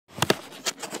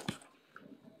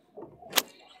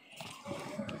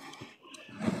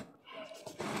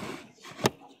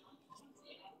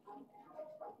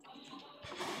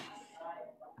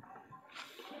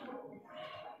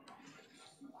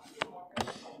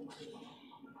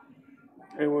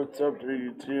Hey, what's up to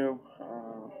YouTube?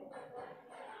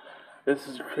 This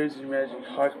is Crazy Magic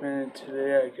Hawkman, and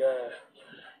today I got a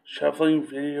shuffling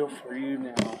video for you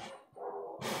now.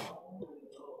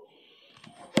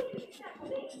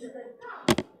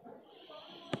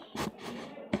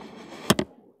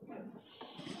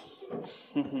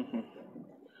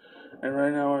 And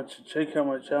right now I want you to check out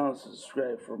my channel and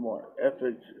subscribe for more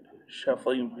epic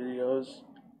shuffling videos.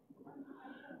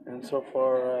 And so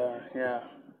far, yeah.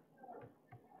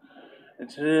 And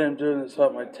today I'm doing this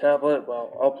on my tablet, but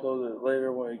I'll upload it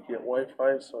later when I get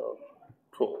Wi-Fi, so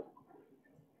cool.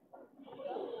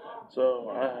 So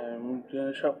I'm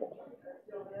gonna shuffle.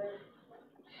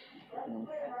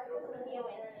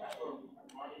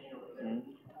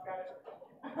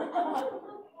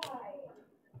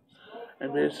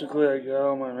 And basically I got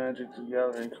all my Magic the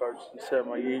Gathering cards instead of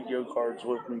my Yu-Gi-Oh cards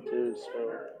with me too,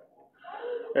 so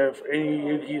if any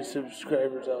Yu-Gi-Oh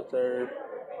subscribers out there,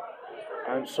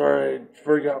 I'm sorry I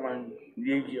forgot my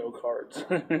Yu-Gi-Oh cards.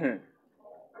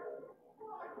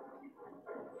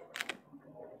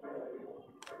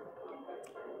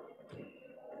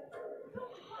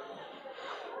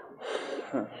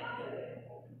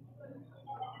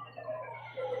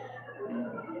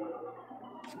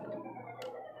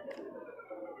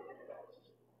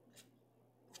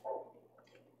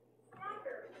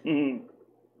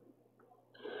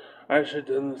 I should have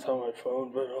done this on my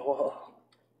phone, but oh well.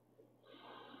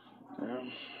 Yeah.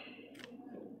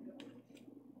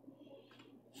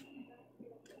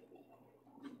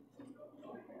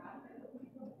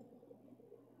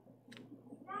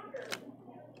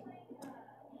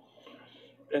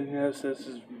 And yes, this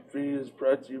video is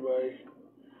brought to you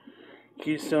by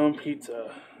Keystone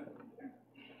Pizza.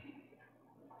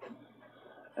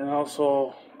 And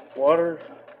also water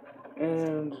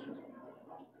and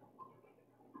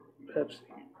Pepsi.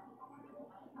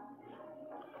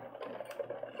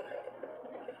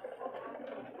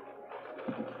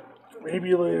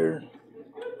 Maybe later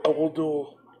I will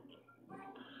do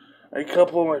a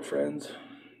couple of my friends,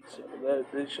 so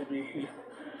that they should be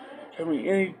coming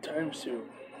anytime soon.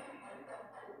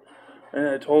 And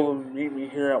I told them to meet me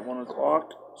here at 1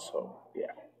 o'clock, so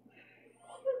yeah.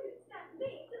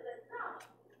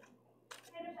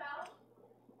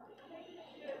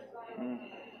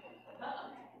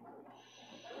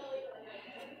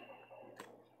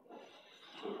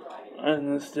 And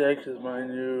this deck is my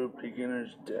new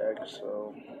beginner's deck,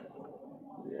 so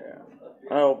yeah.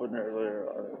 I opened earlier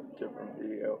on a different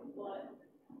video.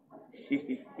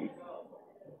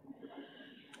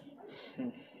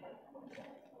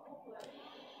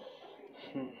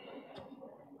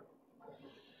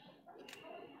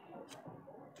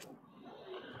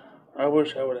 I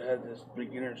wish I would have had this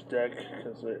beginner's deck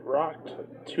because it rocked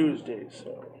Tuesday,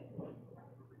 so.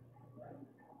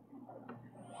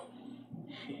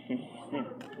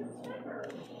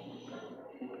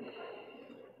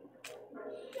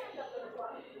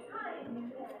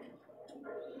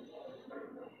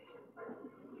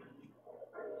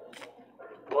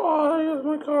 Oh, there's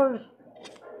my card.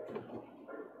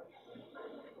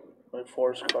 My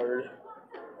force card.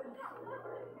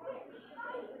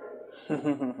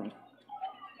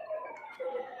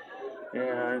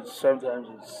 Yeah, sometimes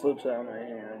it slips out of my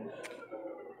hand.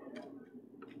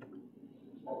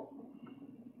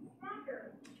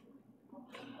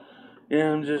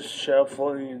 Yeah, I'm just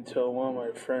shuffling until one of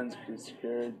my friends gets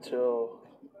here until.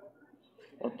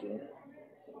 Okay.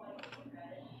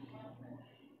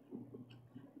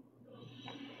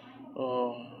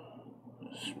 Oh,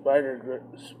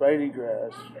 Spidey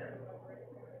Grass.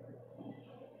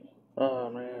 Oh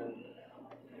man.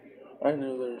 I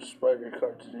knew there were spider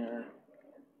cards in here.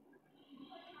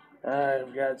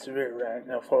 I've got severe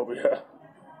arachnophobia.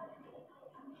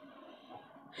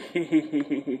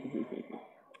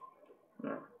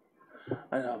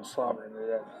 I know I'm slobbering to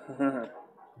death.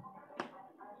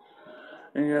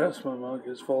 And yes, my mug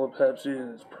is full of Pepsi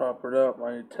and it's propped up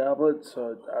my tablet,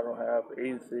 so I don't have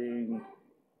anything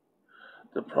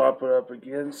to prop it up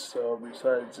against. So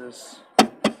besides this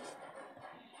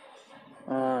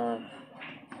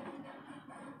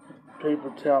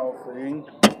paper towel thing,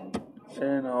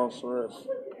 and also this.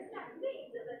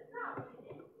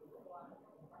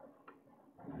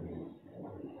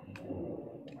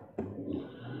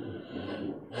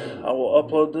 I will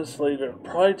upload this later,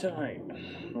 probably tonight,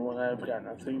 when I've got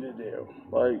nothing to do,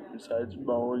 like besides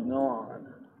mowing the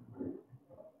lawn.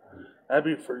 That'd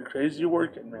be for crazy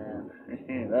working, man.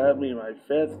 That'd be my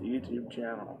 5th YouTube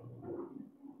channel.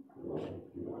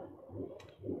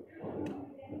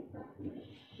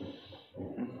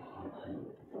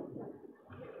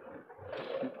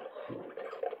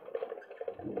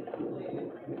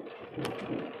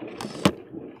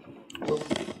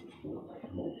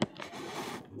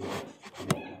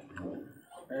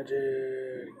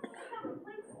 Magic.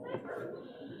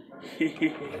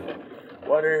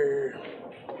 Water.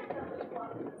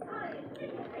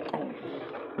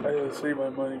 I gotta save my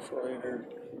money for later.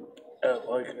 At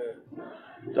like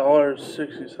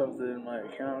 $1.60 something in my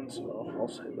account, so I'll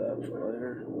save that for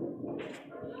later.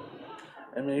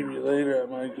 And maybe later I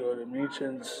might go to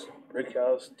Meechan's Brick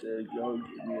House to go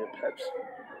get me a Pepsi.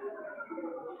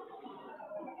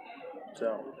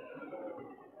 So,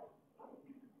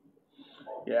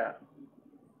 yeah.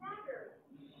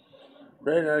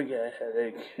 Right now I get a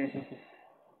headache.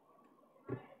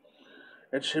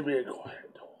 It should be a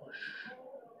quiet wash.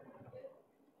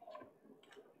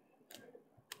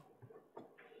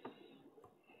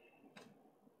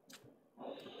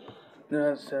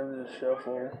 Now it's time to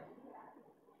shuffle.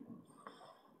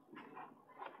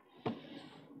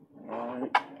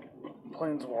 Alright.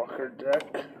 Planeswalker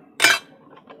deck.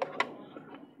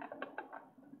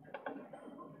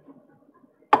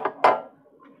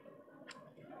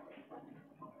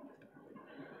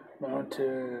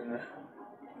 Mountain.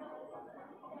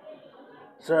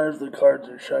 Sorry if the cards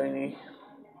are shiny.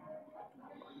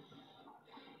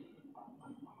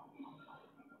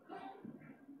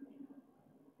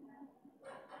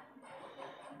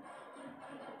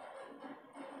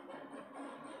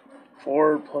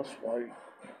 Forward plus white.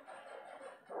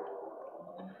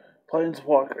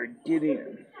 Planeswalker,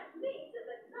 Gideon.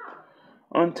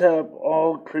 Untap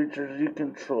all creatures you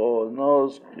control, and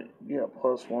those get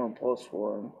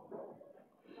 +1/+1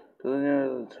 to the end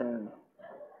of the turn.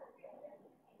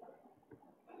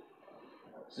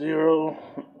 0.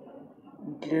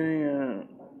 Gideon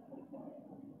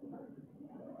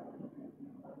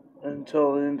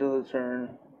until the end of the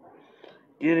turn.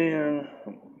 Gideon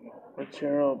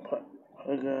material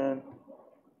again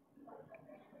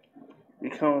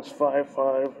becomes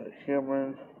 5/5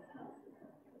 human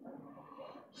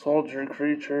soldier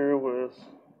creature with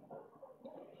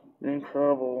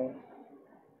incredible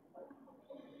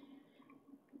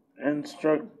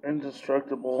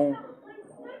indestructible.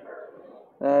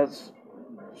 That's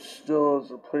still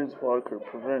as a planeswalker,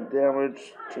 prevent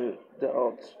damage to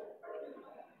dealt.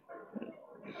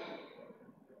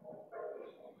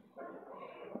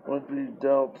 Would be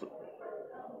dealt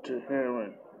to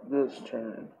him this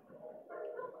turn.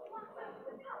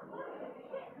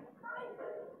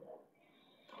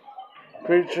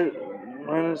 Creature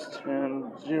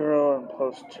 -10, 0 and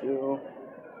 +2.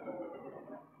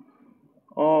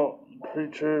 All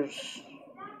creatures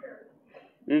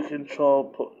you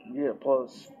control get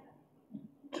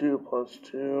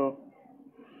 +2/+2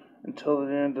 until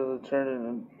the end of the turn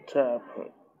and tap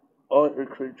all your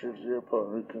creatures your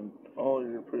opponent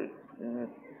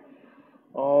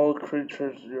all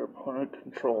creatures your opponent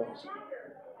controls.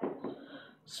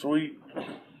 Sweet.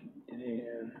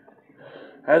 And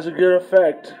has a good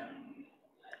effect.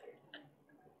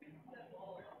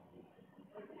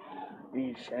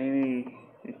 He's shiny.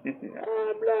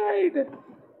 I'm blind.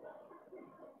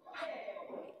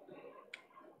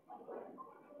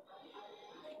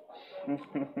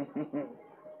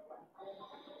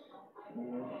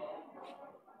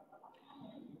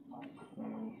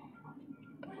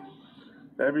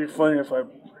 That'd be funny if I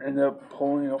end up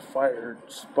pulling a fire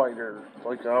spider,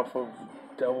 like off of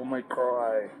Devil May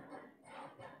Cry.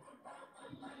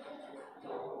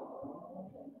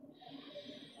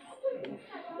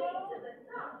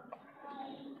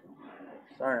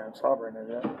 Sorry, I'm slobbering at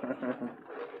that.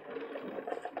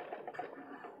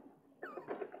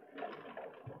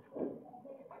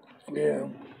 Yeah.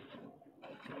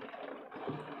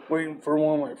 Waiting for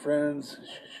one of my friends to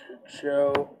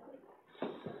show.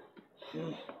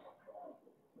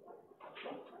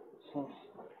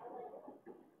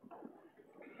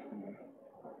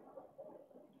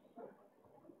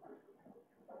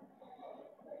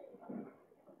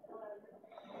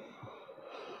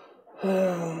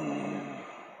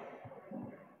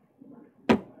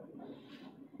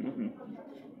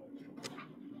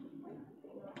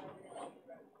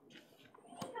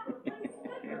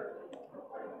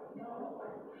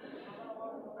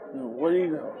 What do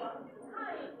you know?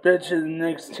 Bet you the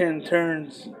next 10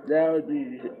 turns, that would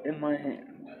be in my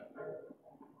hand.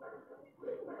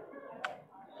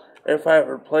 If I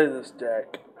ever play this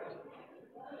deck.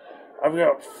 I've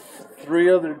got 3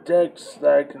 other decks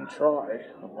that I can try.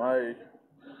 My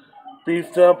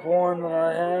beefed up one that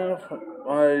I have,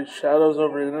 my Shadows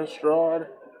over Innistrad,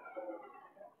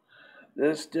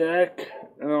 this deck,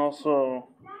 and also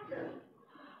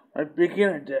my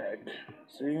beginner deck.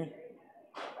 See?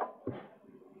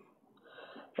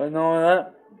 But knowing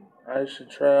that, I should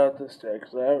try out this day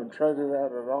because I haven't tried it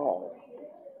out at all.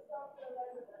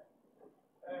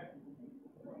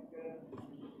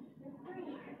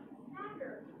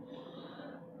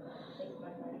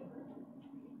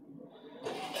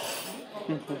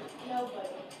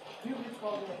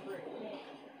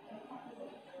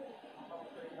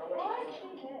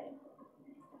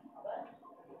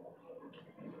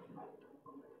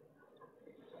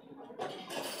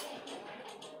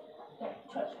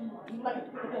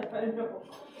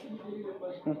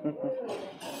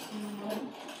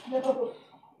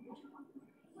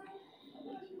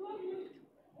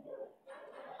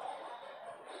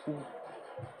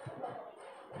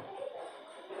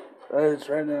 It's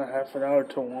right now half an hour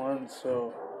to 1,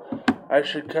 so I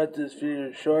should cut this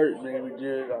video short. Maybe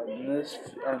do it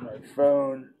on my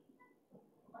phone,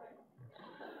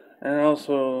 and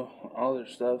also other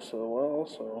stuff.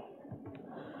 So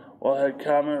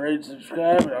comment, rate,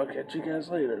 subscribe, and I'll catch you guys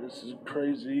later. This is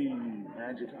Crazy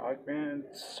Magic Hawkman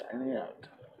signing out.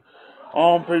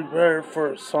 I'm prepared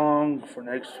for a song for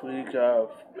next week.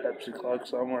 Pepsi Clock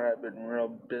Somewhere. I've been real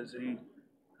busy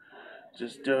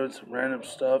just doing some random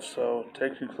stuff, so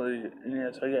technically,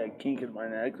 yes, I got a kink in my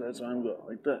neck. That's why I'm going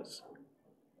like this.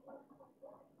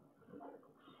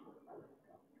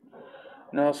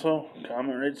 And also,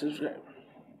 comment, rate, subscribe.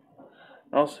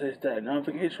 And also hit that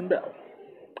notification bell.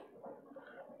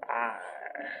 I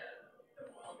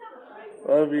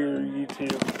love you,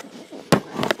 YouTube.